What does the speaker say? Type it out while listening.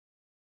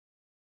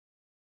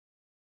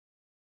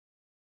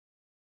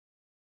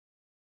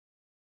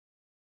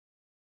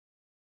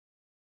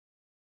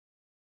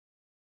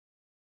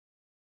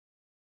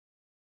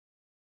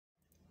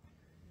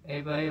Hey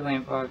buddy,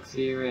 LandFox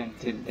here, and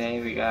today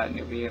we got a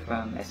new video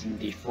from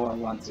SMG4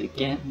 once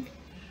again.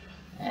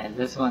 And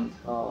this one's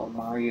called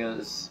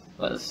Mario's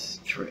Bus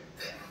Trip.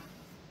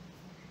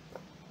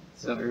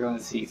 So we're going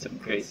to see some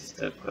crazy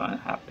stuff going to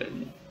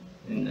happen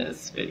in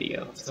this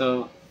video.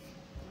 So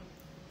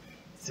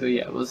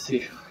yeah, we'll see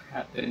what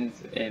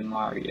happens in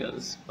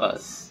Mario's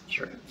Bus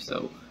Trip.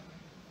 So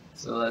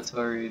that's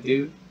what we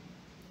do.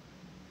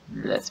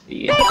 Let's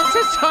begin. This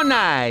is so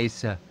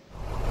nice!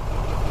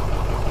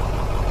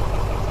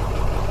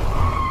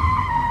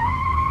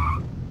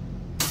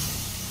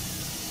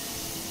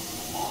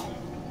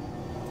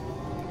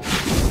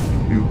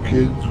 You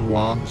kids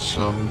want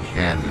some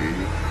candy?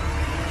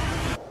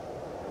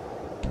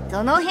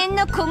 その辺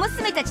の小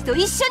娘たちと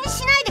一緒に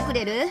しないでく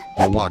れる?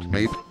 What,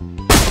 mate?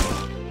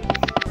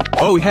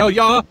 Oh hell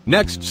yeah!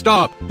 Next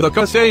stop, the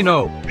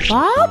casino!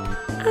 Bob?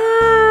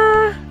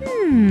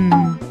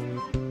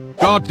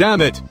 God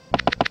damn it!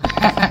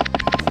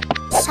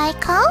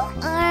 Psycho?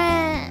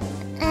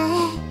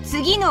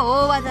 次の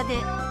大技で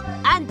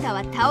あんた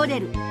は倒れ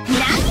る。何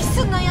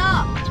すんのよ。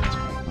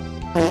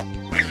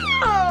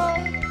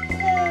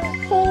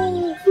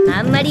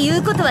あんまり言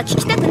うことは聞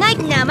きたくない。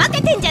怠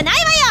けてんじゃない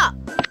わよ。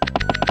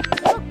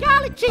Oh,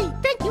 golly gee,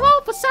 thank you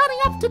all for signing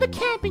up to the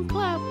camping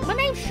club. My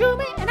name's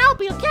Schumann, and I'll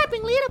be your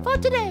camping leader for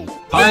today.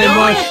 Hi,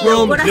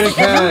 mushroom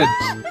dickhead!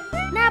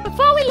 Now,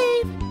 before we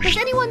leave, does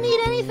anyone need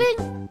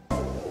anything?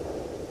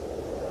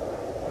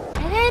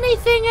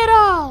 Anything at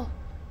all?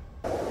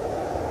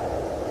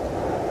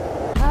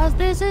 Cause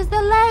this is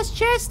the last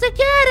chance to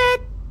get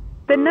it.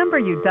 The number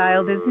you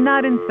dialed is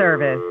not in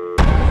service.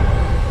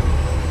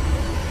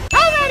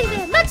 Alrighty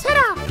then, let's head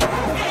off.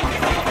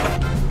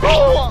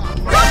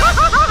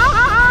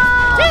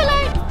 Too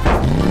late.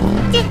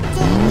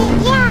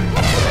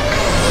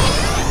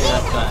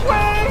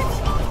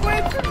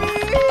 Wait for me!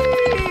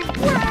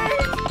 Wait!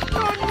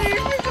 Don't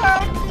leave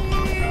without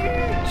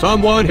me!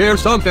 Someone hear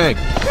something!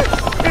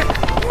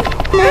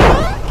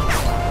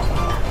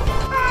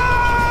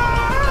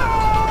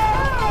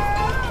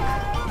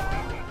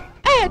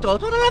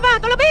 Tutto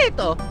lavato,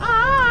 l'abito!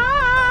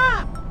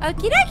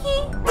 Okie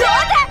dokie. どうだ?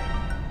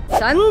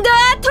 サンダ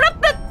ートラッ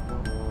プ.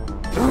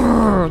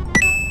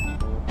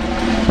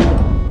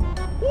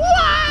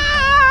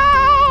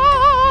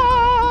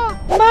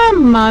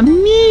 Mamma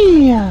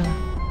mia!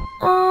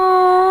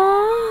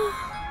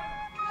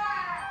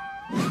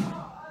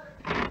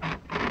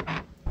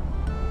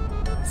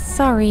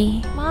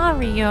 Sorry,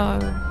 Mario.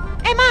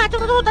 Ma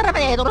tutto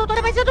lavato, tutto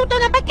lavato, tutto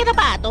una macchina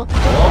lavato!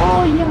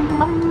 Oh,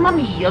 mamma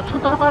mia,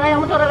 tutto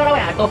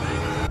lavato!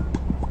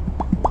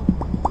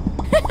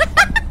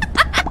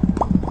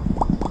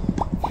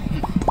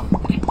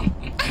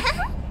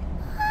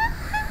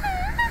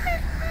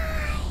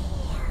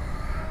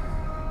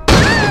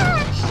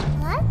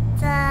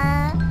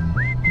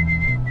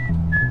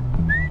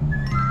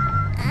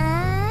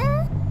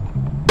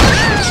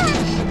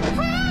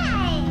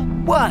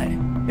 What?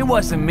 It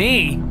wasn't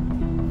me.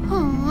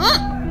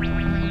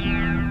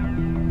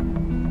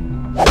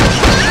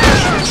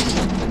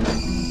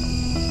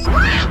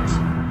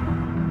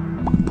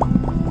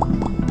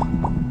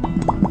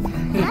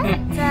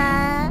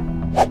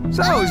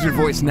 So, is your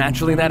voice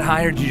naturally that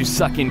high, or did you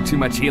suck in too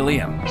much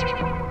helium?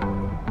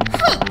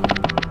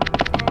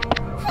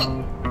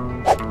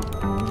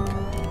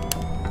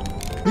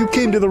 You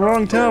came to the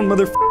wrong town,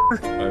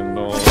 motherfucker. I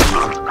know.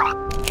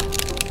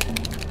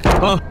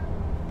 Huh?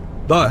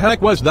 The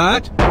heck was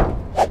that?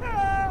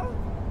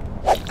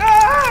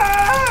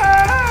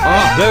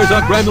 Ah, there's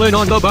a gremlin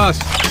on the bus!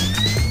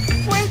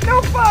 Wait,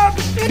 no, Bob!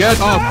 Get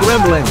off,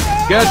 gremlin!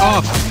 Get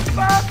off!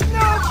 Bob,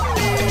 no,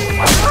 please!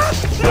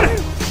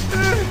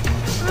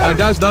 And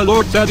as the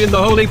Lord said in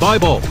the Holy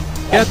Bible,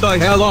 get the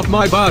hell off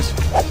my bus!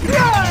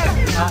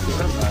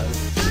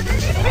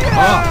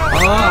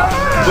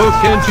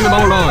 Book into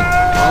moron!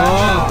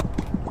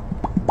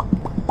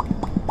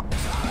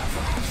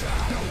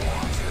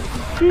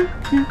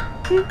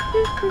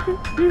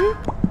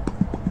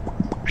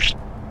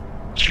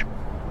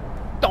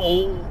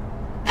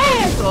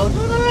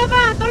 Tutto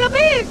lavato,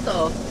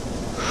 l'abito!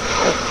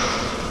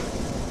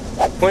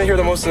 Want to hear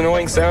the most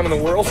annoying sound in the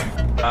world?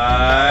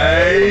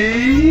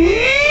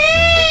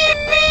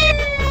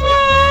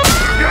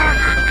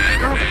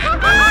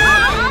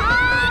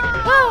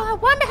 Oh, I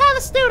wonder how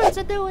the students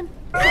are doing.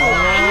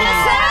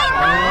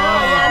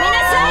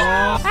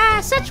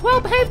 Such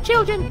well-behaved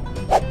children.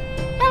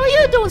 How are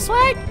you doing,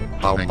 Swag?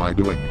 How am I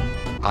doing?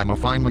 I'm a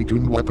finely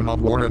tuned weapon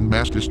of war and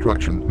mass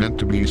destruction meant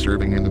to be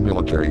serving in the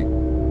military.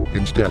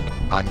 Instead,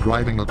 I'm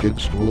driving a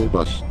kid's school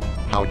bus.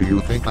 How do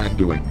you think I'm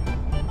doing?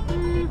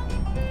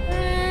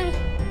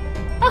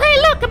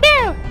 Okay, look, come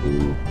here.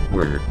 Ooh,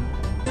 where?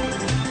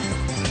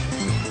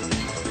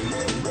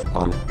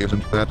 Oh,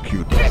 isn't that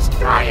cute?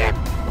 Destroy him.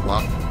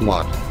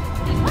 What?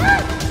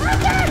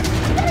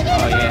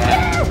 Oh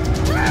yeah.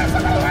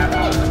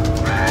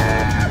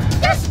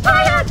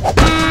 Destroy him.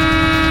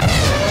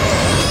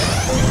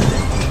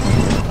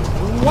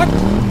 What?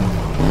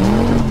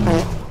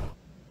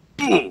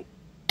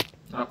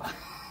 Oh.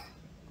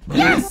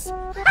 Yes.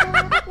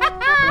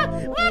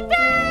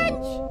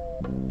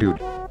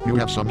 You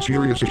have some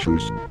serious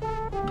issues.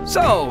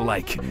 So,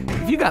 like,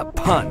 if you got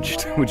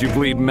punched, would you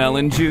bleed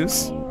melon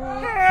juice?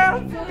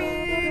 Help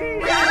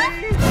me!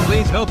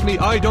 Please help me,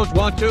 I don't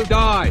want to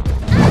die!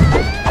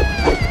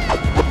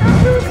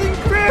 I'm losing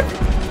grip!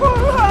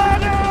 Pull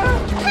harder!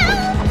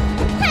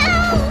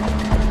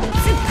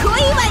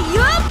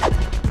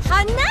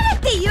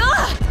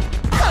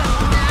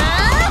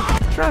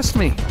 Trust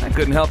me, I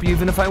couldn't help you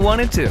even if I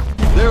wanted to.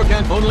 There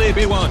can only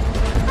be one.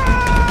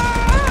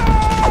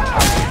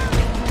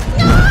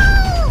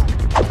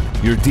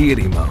 Your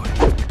deity mode.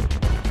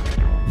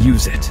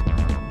 Use it.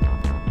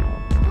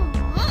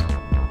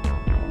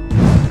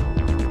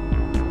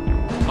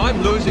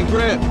 I'm losing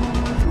grip.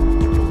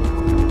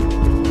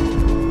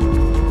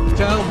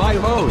 Tell my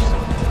host,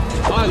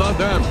 I love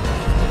them.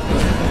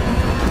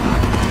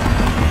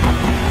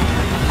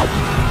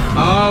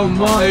 Oh,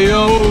 my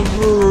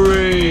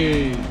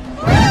ovary!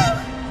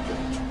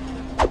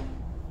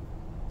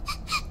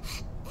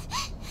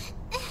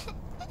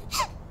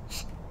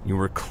 You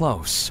were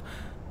close,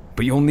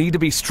 but you'll need to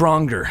be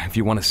stronger if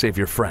you want to save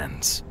your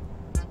friends.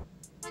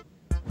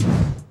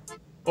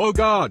 Oh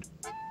God!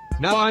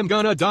 Now I'm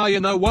gonna die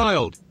in the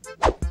wild!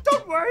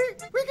 Don't worry,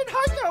 we can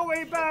hike our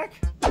way back!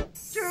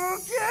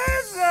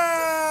 Together!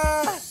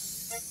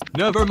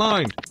 Never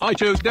mind, I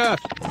choose death!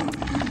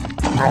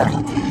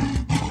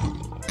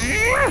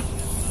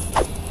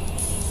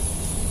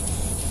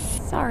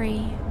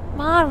 Sorry,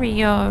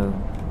 Mario.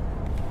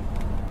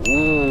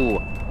 Ooh.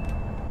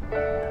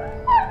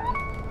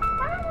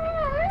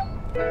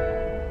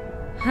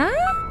 Huh?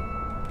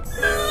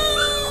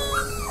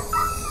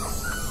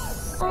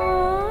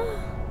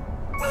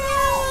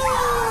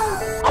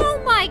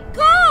 Oh my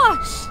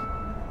gosh!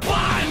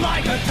 Fly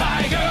like a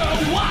tiger,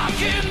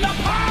 walk in the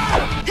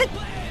park!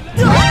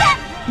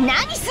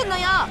 何すんの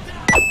よ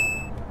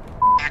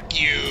Fuck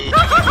you!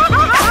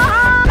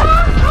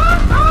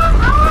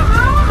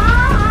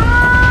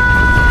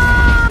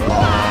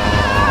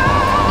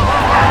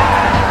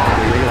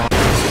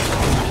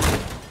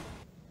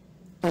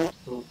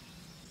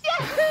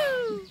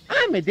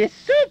 I'm the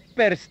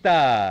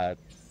superstar!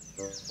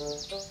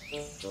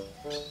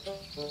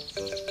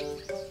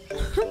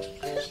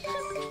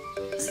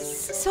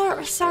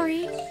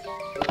 Sorry.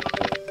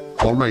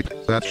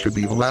 Alright, that should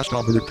be the last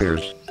of the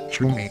repairs.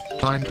 Shumi,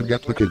 time to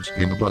get the kids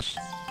in the bus.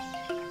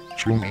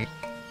 Shumi.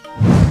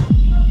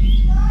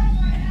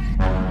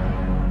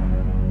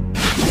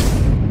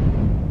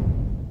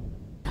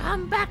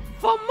 Come back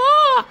for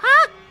more,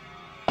 huh?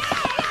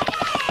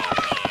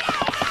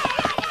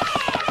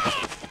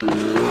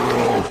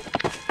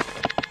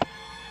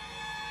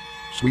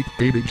 Sweet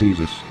baby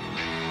Jesus.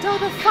 So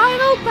the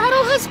final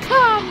battle has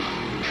come!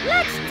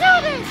 Let's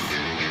do this!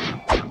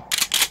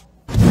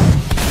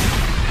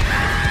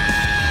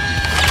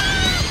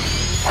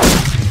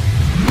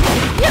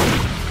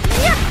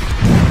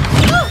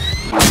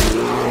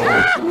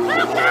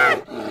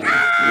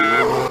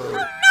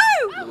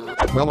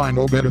 Well, I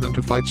know better than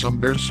to fight some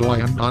bears, so I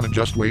am gonna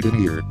just wait in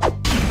here.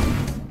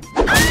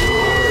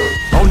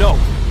 Oh no!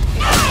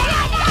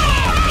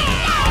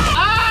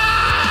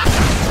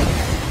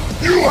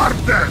 You are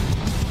dead!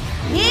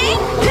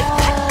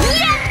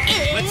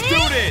 Let's do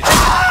this!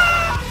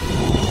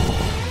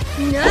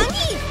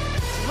 Nani?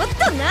 What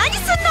the nani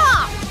すんの?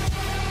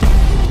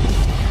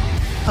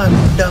 I'm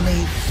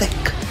dummy thick.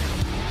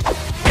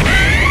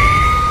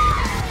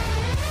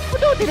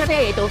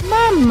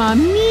 Mamma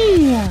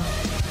mia!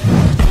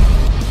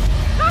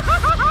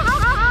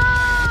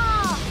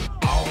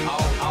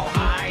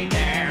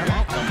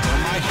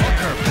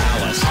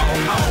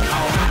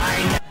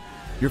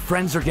 Your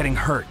friends are getting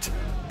hurt.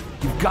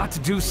 You've got to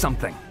do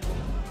something.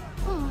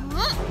 Oh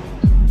my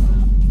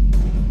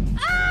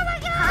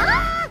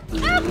god! Oh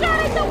god,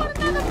 I don't want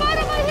another bite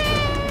of my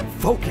head!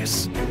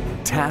 Focus.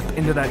 Tap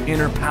into that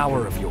inner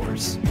power of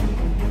yours.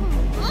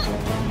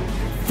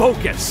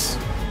 Focus!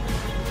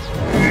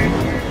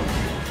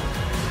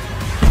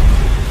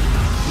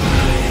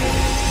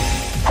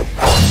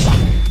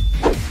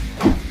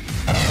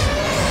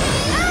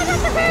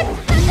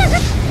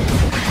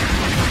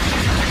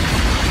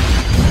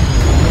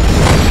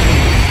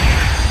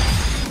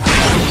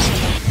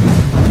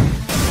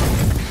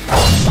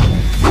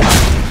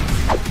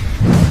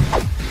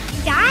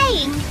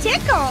 Dying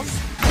tickles.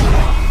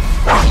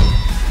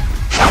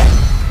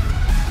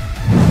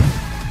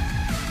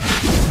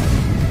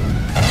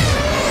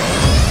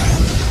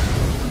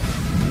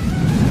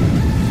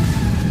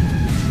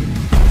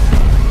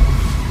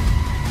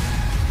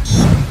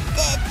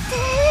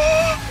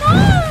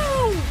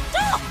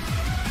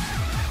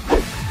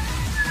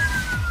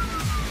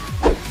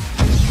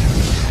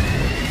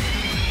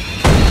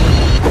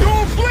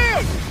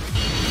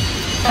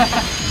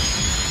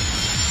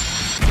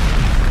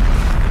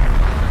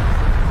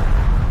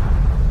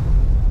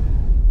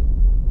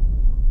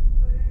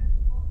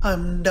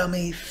 I'm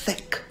dummy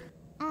thick.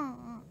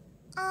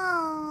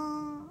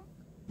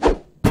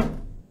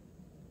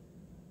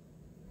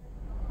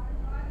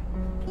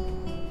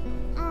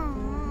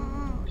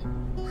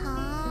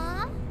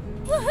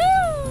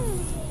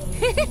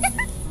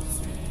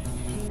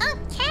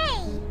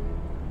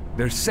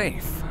 They're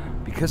safe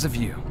because of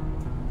you.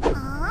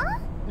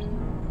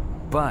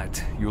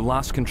 But you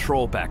lost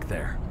control back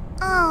there.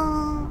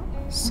 Oh,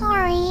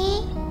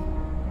 sorry.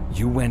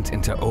 You went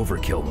into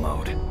overkill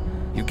mode.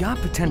 You got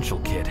potential,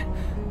 kid.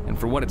 And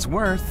for what it's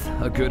worth,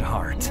 a good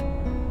heart.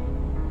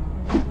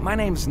 My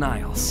name's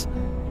Niles,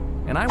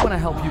 and I want to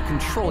help you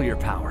control your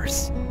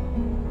powers.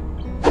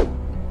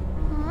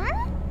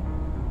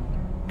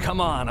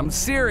 Come on, I'm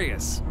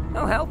serious.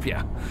 I'll help you.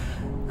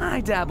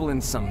 I dabble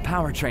in some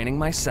power training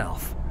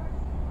myself.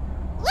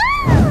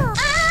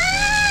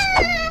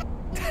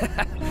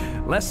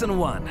 Lesson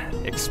 1.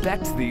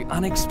 Expect the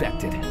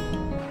unexpected.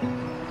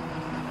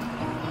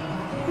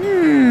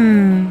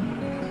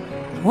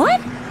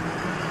 What?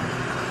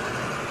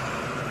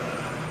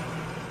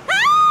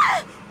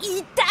 Ah! 痛い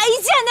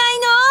じゃない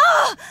の!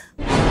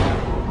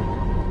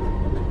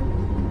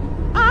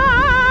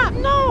 Ah,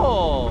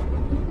 no!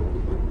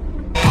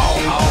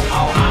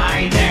 Oh,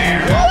 hi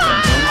there!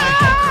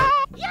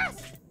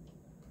 Yes!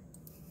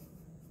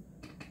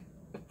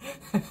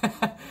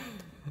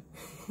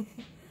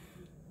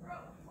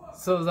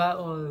 So that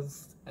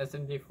was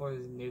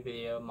SMG4's new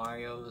video,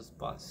 Mario's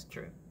bus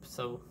trip.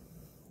 So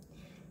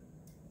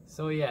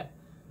yeah.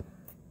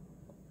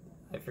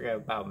 I forgot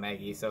about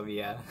Maggie, so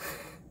yeah.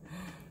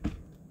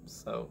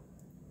 So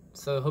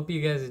hope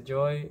you guys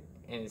enjoy,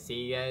 and see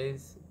you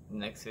guys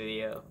next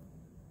video.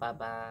 Bye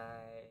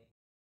bye.